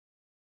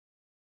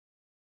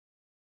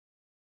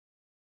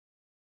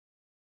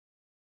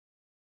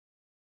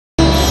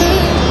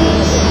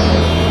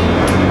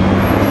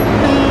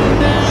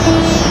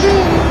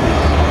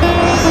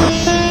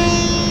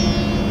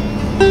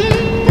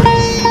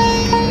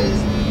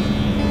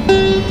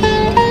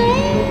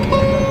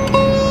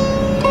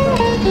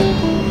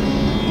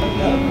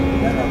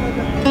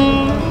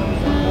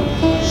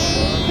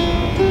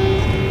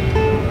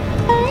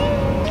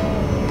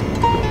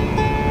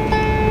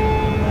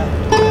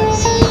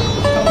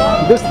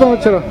دست ما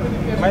چرا؟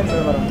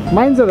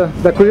 ماین زده؟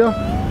 در کجا؟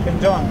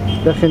 خنجان.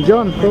 در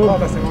خنجان؟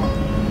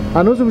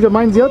 هنوز اونجا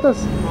ماین زیاد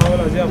است؟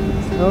 آه زیاد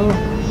بود.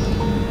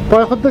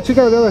 پای خودت چی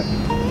کرده؟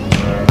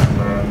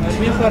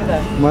 مرمی خورده.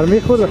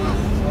 مرمی خورده؟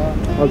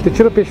 حالا تو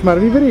چرا پیش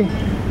مرمی بری؟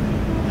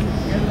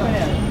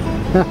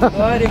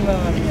 باریم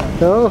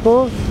با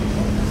مرمی.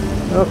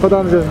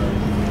 خدا نجات.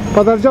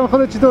 پدر جان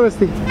خودت چطور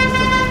هستی؟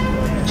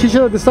 چی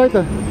شده دستایت؟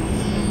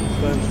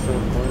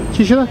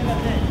 چی شده؟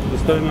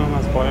 دستای من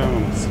از پایم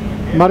هست.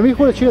 مرمی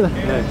خورده چی شده؟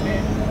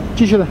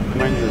 چی شده؟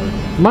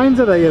 ماین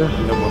زده یه؟ در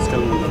باسکل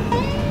مونده.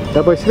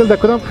 در بایسکل در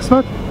کدام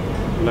قسمت؟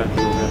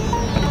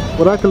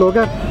 ولایت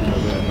لوگر.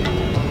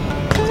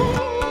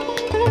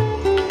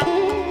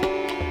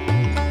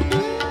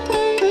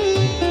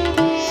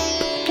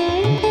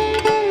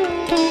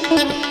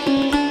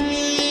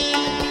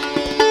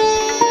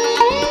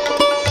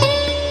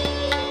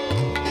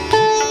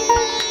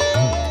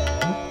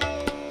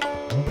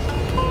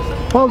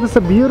 Well, this is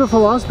a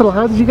beautiful hospital.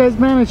 How did you guys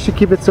manage to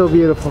keep it so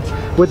beautiful?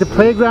 With the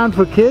playground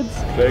for kids?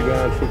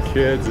 Playground for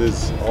kids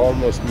is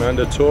almost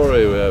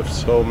mandatory. We have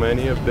so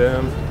many of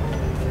them.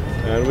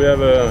 And we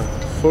have a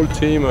full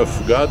team of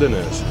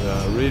gardeners.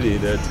 Really,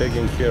 they're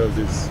taking care of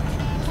this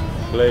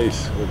place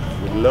with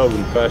love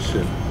and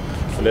passion.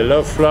 And they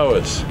love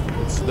flowers.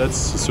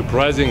 That's a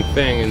surprising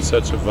thing in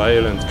such a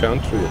violent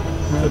country.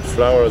 That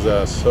flowers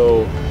are so,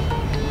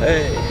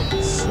 hey,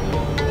 so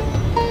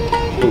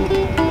cool.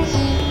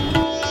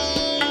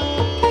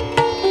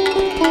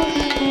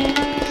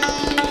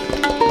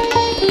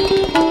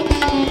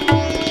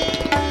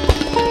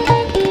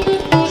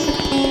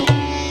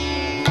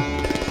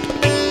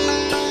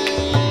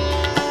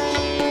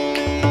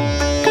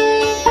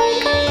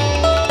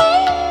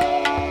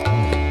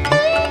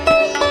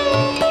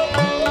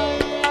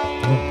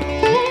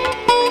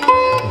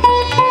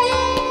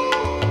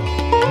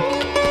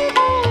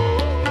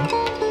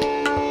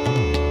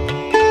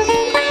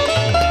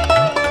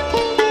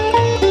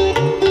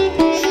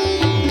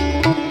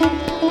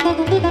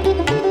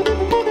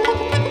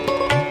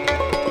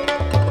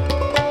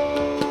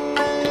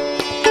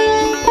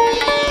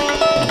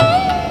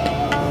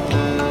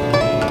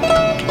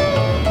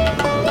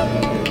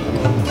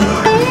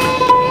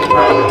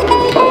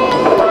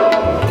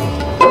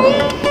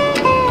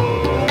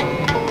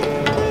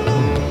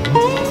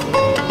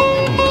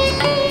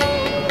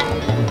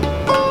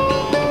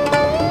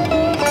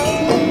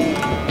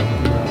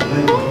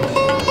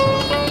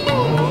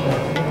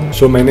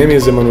 So my name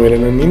is Emanuele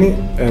Nannini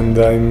and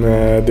I'm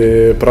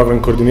the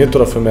program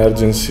coordinator of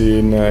emergency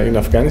in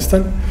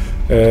Afghanistan.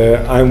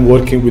 I'm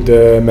working with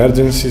the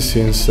emergency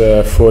since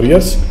 4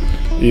 years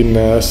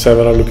in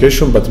several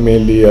locations, but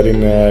mainly here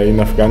in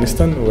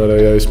Afghanistan,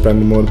 where I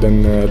spent more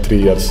than 3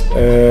 years.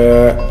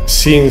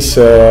 Since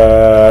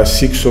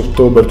 6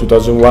 October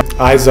 2001,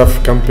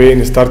 ISAF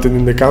campaign started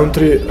in the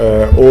country.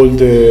 All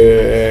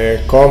the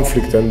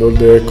conflict and all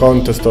the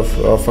context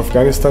of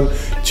Afghanistan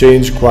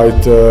changed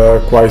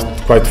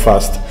quite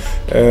fast.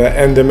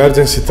 And the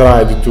emergency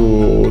tried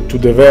to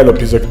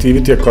develop its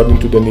activity according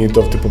to the need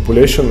of the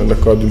population and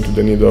according to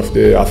the need of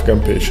the Afghan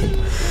patient.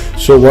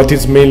 So what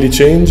is mainly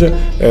changed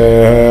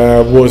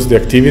was the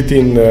activity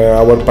in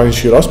our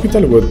Panjshir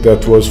hospital,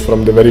 that was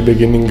from the very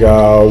beginning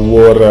a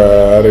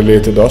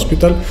war-related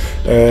hospital,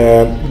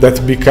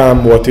 that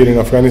became what here in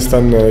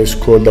Afghanistan is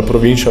called a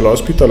provincial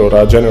hospital or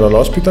a general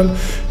hospital,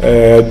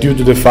 due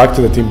to the fact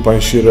that in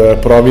Panjshir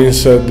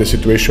province the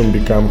situation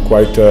became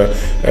quite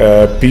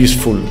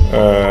peaceful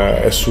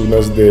as soon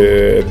as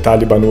the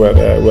Taliban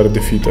were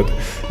defeated.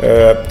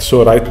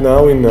 So right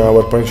now in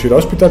our Panjshir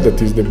hospital,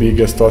 that is the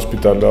biggest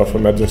hospital of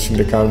emergency in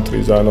the country,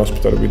 is an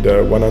hospital with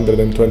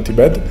 120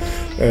 beds.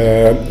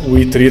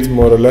 We treat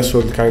more or less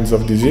all kinds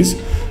of disease,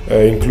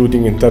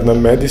 including internal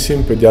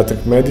medicine,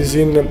 pediatric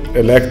medicine,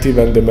 elective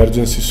and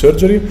emergency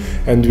surgery,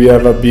 and we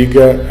have a big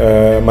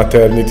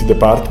maternity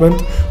department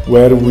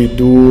where we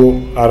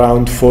do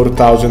around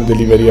 4,000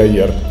 deliveries a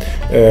year.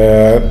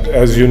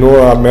 As you know,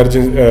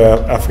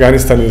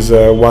 Afghanistan is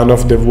one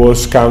of the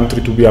worst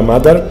countries to be a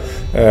mother,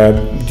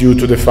 due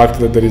to the fact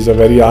that there is a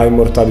very high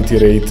mortality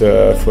rate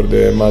for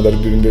the mother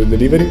during the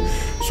delivery.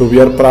 So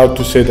we are proud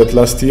to say that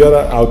last year,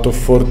 out of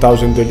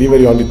 4,000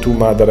 deliveries, only 2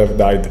 mothers have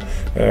died.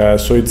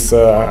 So it's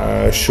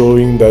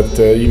showing that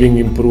even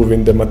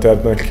improving the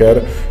maternal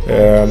care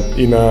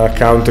in a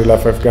country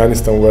like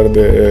Afghanistan, where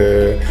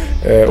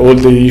all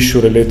the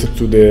issue related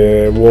to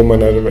the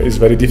woman is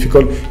very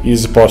difficult,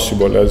 is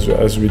possible,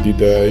 as we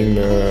did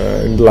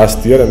in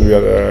last year, and we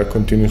are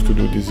continuing to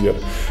do this year.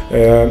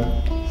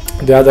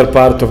 The other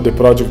part of the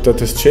project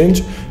that has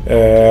changed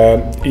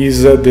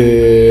is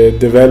the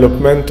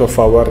development of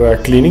our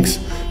clinics.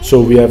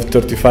 So we have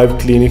 35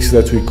 clinics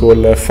that we call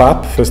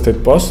FAP, First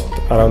Aid Post,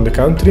 around the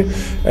country,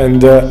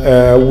 and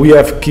we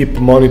have keep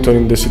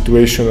monitoring the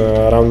situation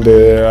around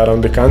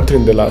the country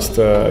in the last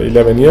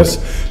 11 years,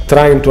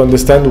 trying to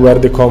understand where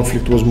the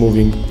conflict was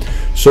moving.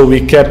 So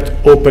we kept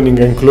opening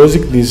and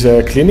closing these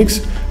clinics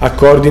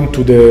according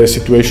to the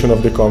situation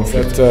of the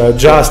conflict.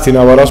 Just in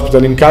our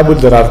hospital in Kabul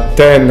there are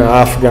 10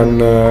 Afghan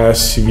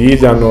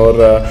civilian or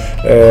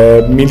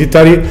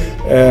military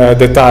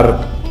that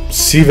are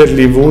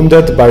severely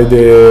wounded by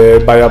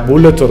a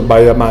bullet or by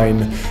a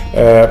mine.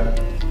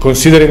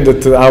 Considering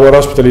that our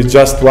hospital is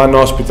just one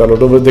hospital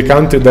all over the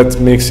country, that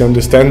makes you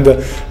understand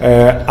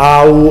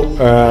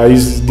how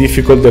is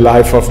difficult the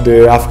life of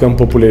the Afghan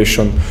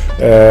population.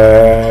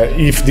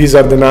 If these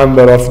are the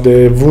number of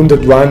the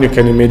wounded one, you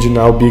can imagine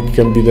how big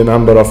can be the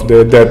number of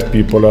the dead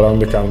people around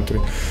the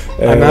country.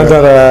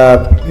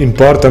 Another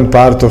important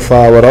part of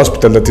our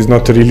hospital that is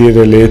not really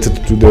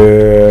related to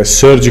the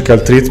surgical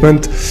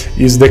treatment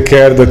is the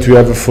care that we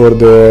have for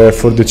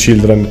the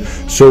children.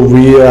 So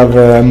we have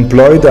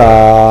employed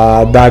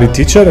a diary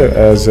teacher,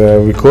 as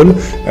we call,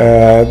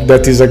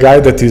 that is a guy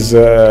that is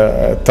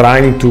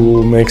trying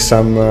to make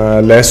some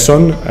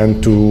lesson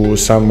and to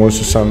also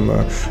some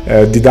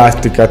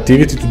didactic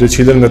activity to the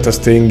children that are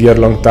staying here a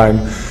long time.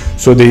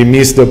 So they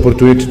miss the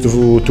opportunity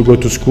to go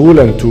to school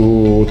and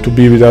to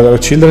be with other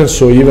children.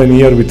 So even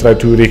here we try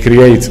to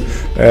recreate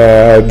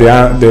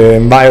the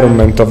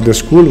environment of the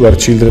school where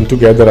children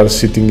together are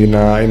sitting in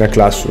a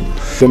classroom.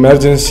 The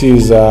emergency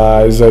is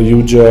a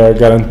huge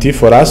guarantee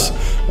for us.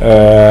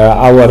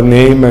 Our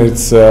name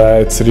it's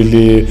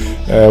really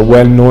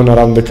well known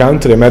around the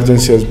country.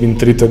 Emergency has been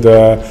treated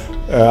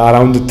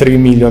around 3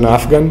 million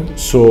Afghan,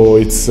 so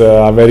it's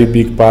a very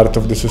big part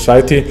of the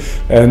society,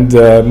 and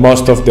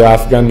most of the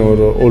Afghan,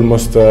 or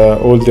almost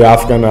all the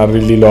Afghan, are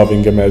really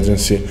loving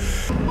emergency.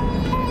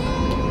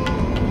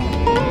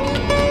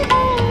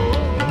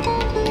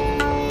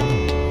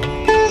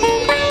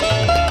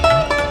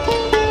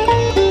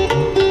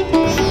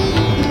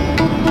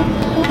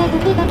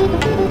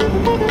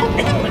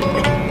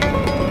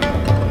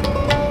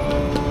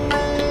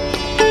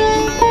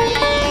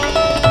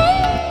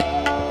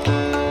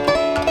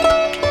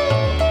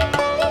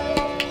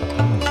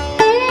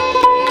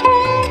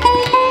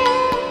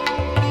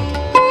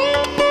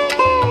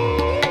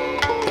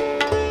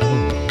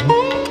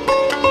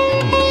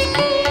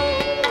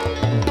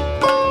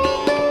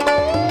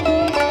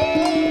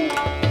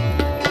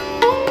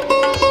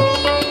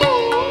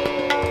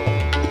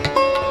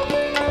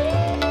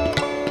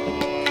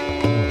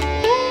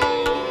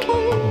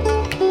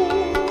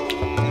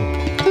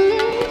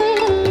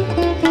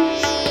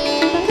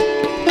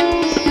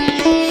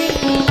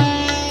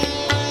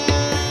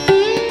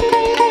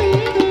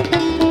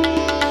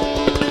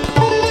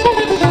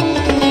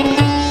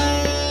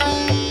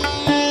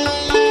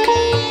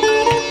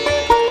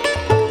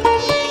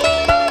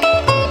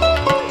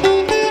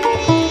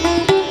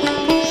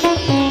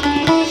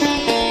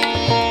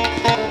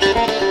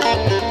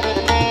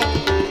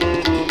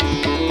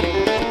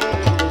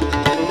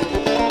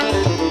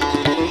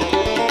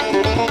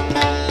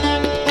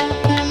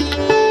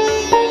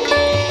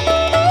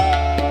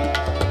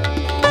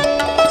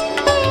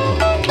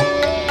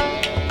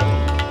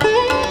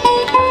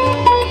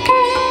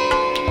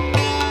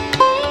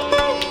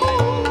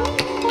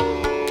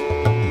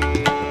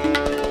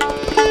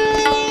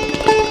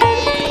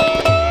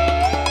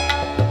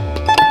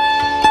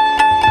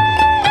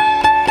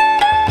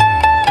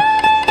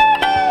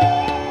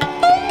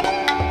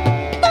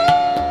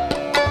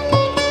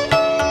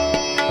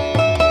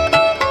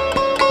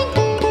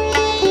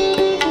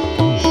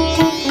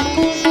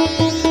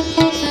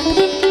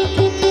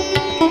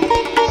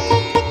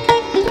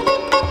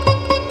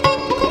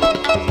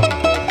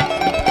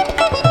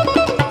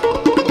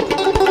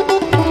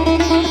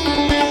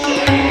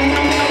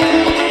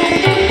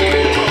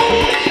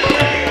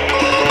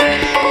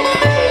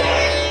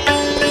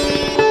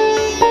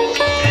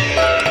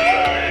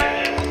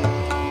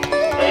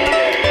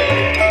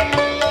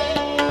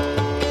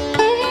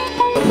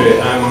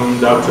 I'm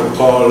Dr.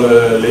 Paul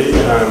Lee.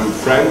 I'm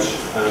French.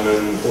 I'm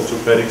an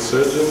orthopedic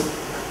surgeon,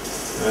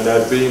 and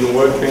I've been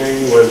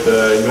working with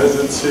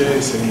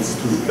emergency since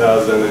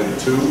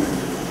 2002,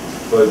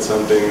 but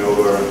something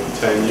over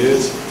 10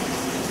 years.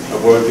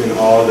 I've worked in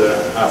all the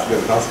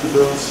Afghan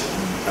hospitals,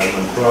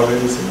 Helmand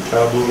province, in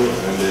Kabul,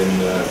 and in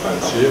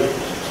Panjshir,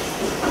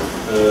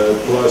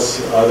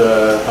 plus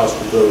other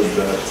hospitals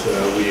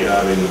that we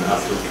have in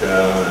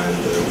Africa and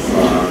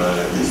Far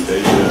East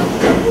Asia,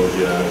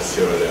 Cambodia,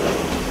 Sierra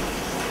Leone.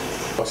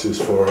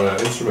 Boxes for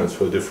instruments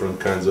for different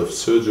kinds of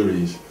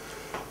surgeries.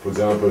 For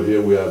example,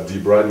 here we have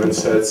debridement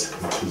sets,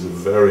 which is a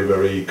very,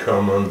 very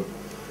common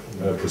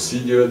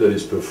procedure that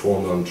is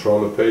performed on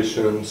trauma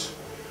patients.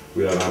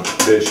 We have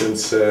amputation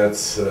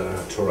sets,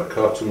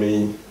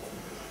 thoracotomy,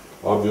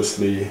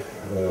 obviously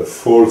a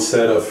full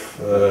set of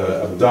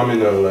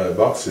abdominal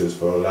boxes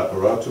for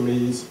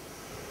laparotomies,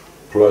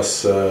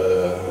 plus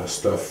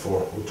stuff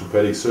for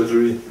orthopedic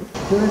surgery.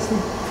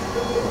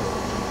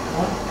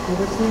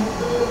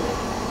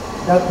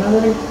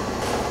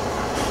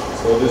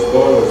 So this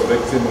boy was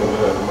victim of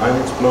a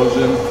mine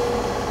explosion.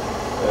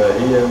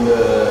 He and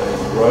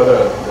his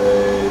brother,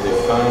 they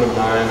found a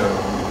mine on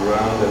the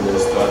ground and they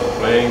started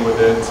playing with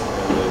it,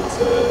 and it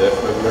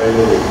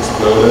deflagrated, it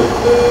exploded.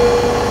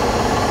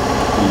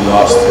 He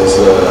lost his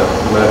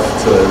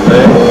left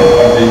leg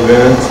in the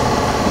event.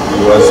 He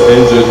was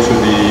injured to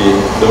the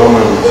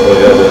abdomen, so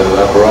he had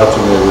a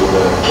laparotomy with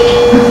the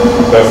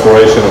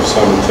perforation of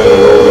some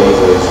internal organs,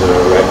 as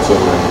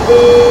rectum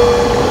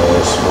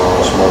and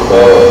small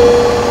bowel,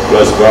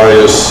 plus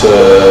various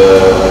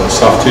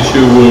soft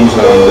tissue wounds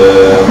on the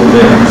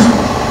limbs,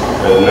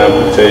 and an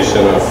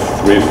amputation of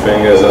 3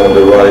 fingers on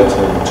the right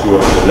and 2 on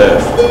the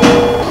left.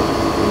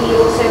 He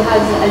also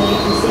has, as you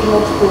can see,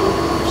 multiple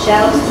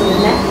shells to the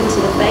neck and to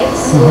the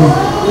face.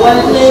 One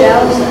of the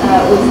shells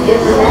was in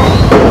the neck.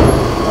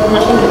 I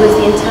think it was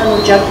the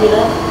internal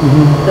jugular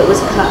that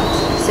was cut.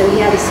 So he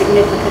had a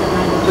significant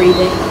amount of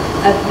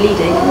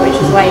bleeding, which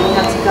is why he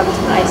had to come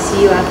to the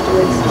ICU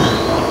afterwards.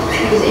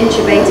 He was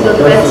intubated on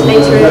the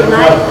ventilator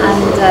overnight, and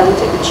we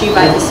took the tube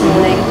out this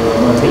morning.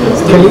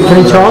 Can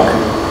you talk?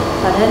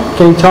 Pardon?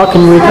 Can you talk?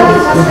 Can you wake up?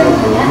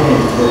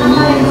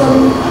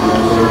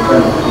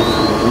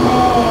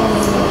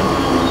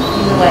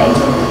 Way.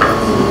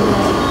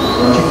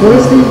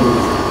 Curiosity?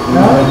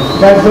 No?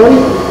 Dad dori?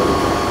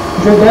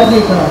 Jo dad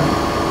میکنم.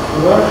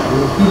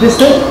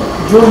 دیدسته؟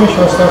 جور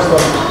میشه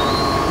استاد.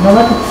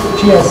 نمک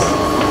چی است؟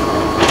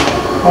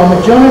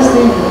 آمد جان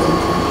هستی؟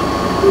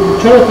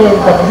 چرا تو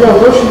در کجا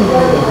آگاه شدی؟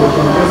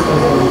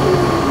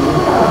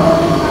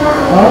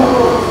 ها؟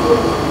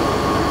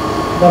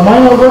 در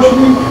من آگاه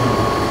شدی؟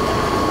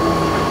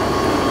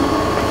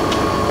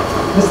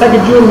 دسته که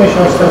جور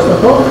میشه استاد.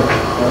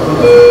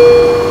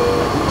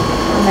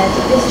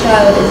 This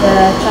child is a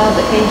child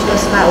that came to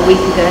us about a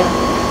week ago.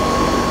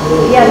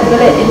 He had a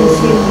bullet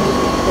into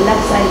the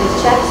left side of his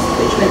chest,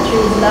 which went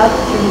through his lung,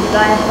 through his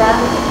diaphragm,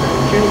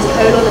 through his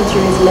colon and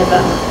through his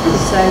liver.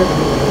 So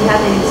he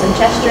had some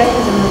chest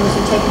drains, and was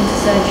also taken to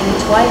surgery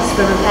twice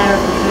for repair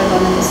of the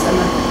colon and the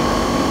stomach.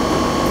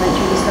 Went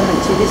through the stomach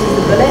too. This is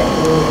the bullet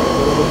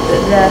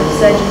that the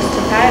surgeons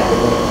took out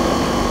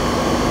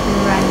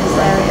around this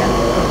area.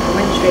 It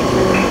went straight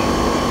through him.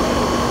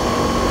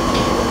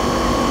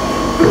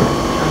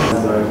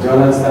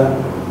 جان هستم،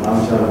 من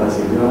شما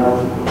بسیجانم،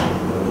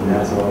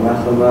 در سوال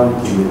خودم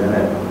که میدن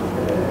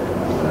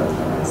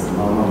است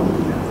نامم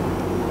بودیم.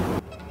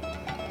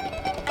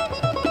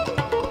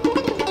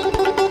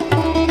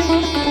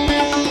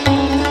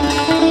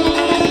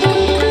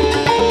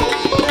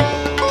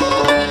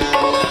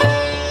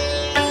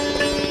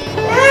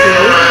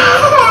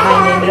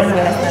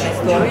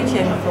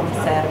 I'm from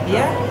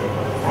Serbia.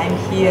 I'm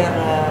here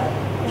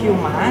a few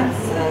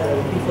months.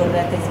 Before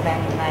that I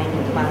spent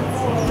 9 months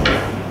in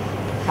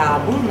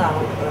Kabul. Now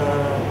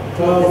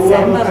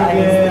December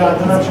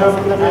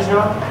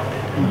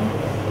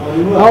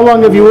How long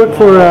have you worked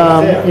for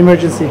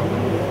emergency?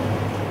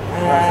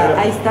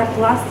 I started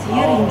last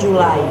year in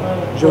July.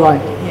 July.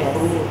 Yes.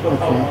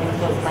 Okay. It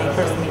was my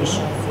first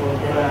mission. So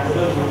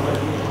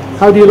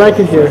how do you like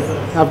it here,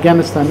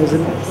 Afghanistan? Is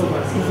it?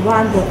 it's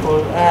wonderful.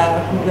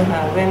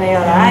 When I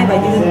arrived, I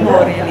didn't know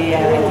really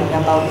anything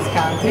about this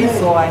country,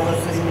 so I was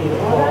really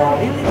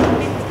worried a little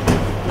bit.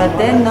 But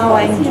then now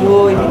I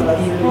enjoy with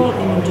people,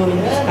 I'm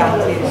enjoying this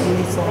country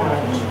really so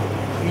much.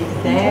 With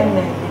them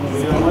and with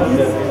these people.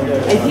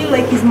 I feel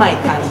like it's my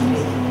country,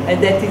 and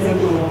that is a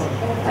good.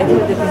 I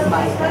feel that is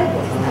my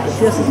country.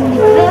 Yes.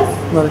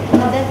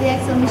 مدت یک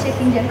سال میشه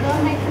که اینجا کار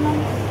میکنم.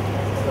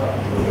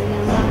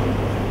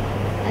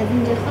 از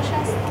اینجا خوش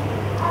هستم.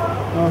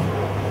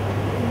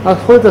 از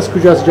خودت از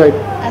کجاست جای؟ از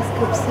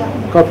کاپیسا.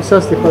 کاپیسا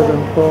هستی خودم.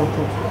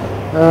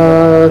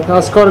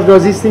 از کار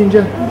راضی هستی اینجا؟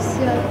 بسیار.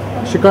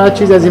 شکایت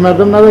چیز از این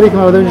مردم نداری که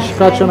مردم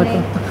شکایتشون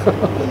نکنن؟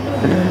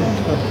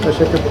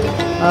 تشکر.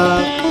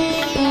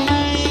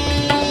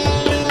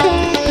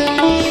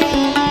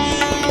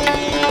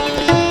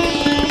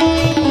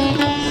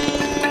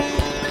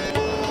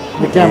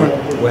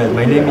 Well,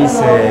 my name is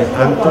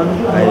Anton.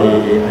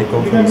 I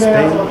come from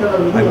Spain.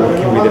 I'm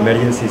working with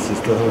emergencies since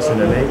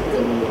 2008.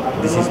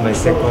 This is my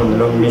second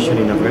long mission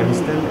in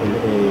Afghanistan.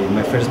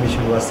 My first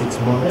mission was 6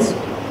 months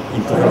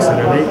in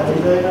 2008,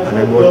 and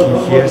I'm working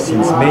here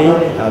since May,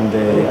 and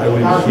I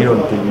will be here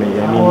until May.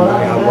 I mean,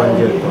 I have 1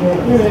 year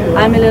contract.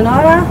 I'm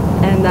Eleonora,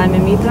 and I'm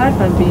a midwife.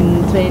 I've been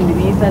trained in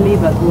Italy,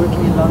 but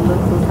working in London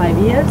for 5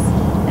 years.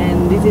 And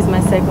this is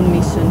my second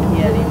mission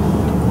here in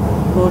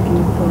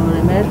working for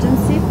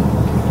emergency.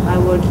 I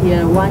work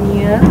here 1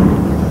 year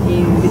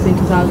in between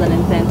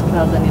 2010 to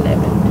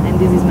 2011, and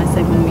this is my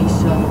second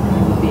mission.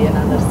 It will be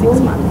another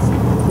 6 months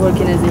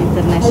working as an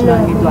international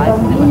midwife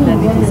in the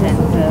maternity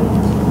center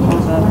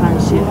of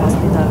Panjshir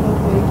Hospital.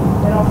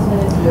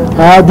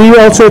 Do you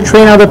also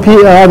train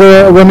other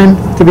women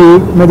to be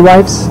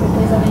midwives?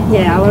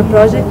 Yeah, our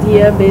project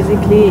here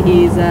basically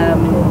is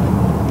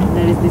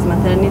there is this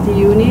maternity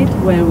unit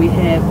where we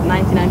have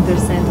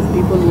 99% of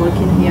people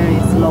working here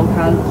is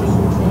local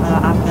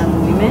Afghan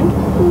women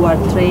who are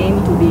trained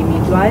to be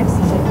midwives.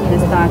 They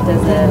start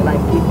as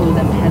like we call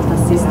them health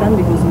assistant,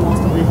 because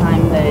most of the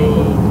time they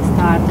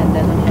start and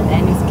they don't have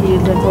any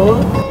skills at all.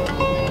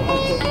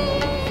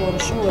 For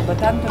sure, but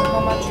Anton,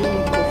 how much you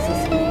need courses?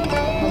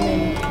 How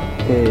many?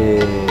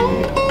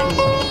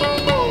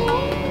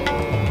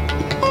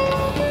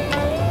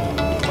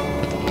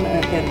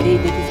 Per day,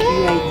 that is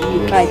QID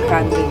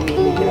 500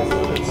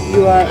 milligrams.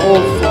 You are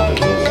also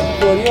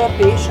for your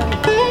patient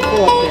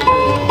 4 per day.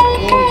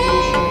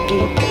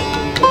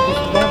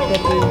 get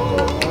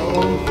to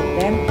only for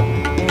them.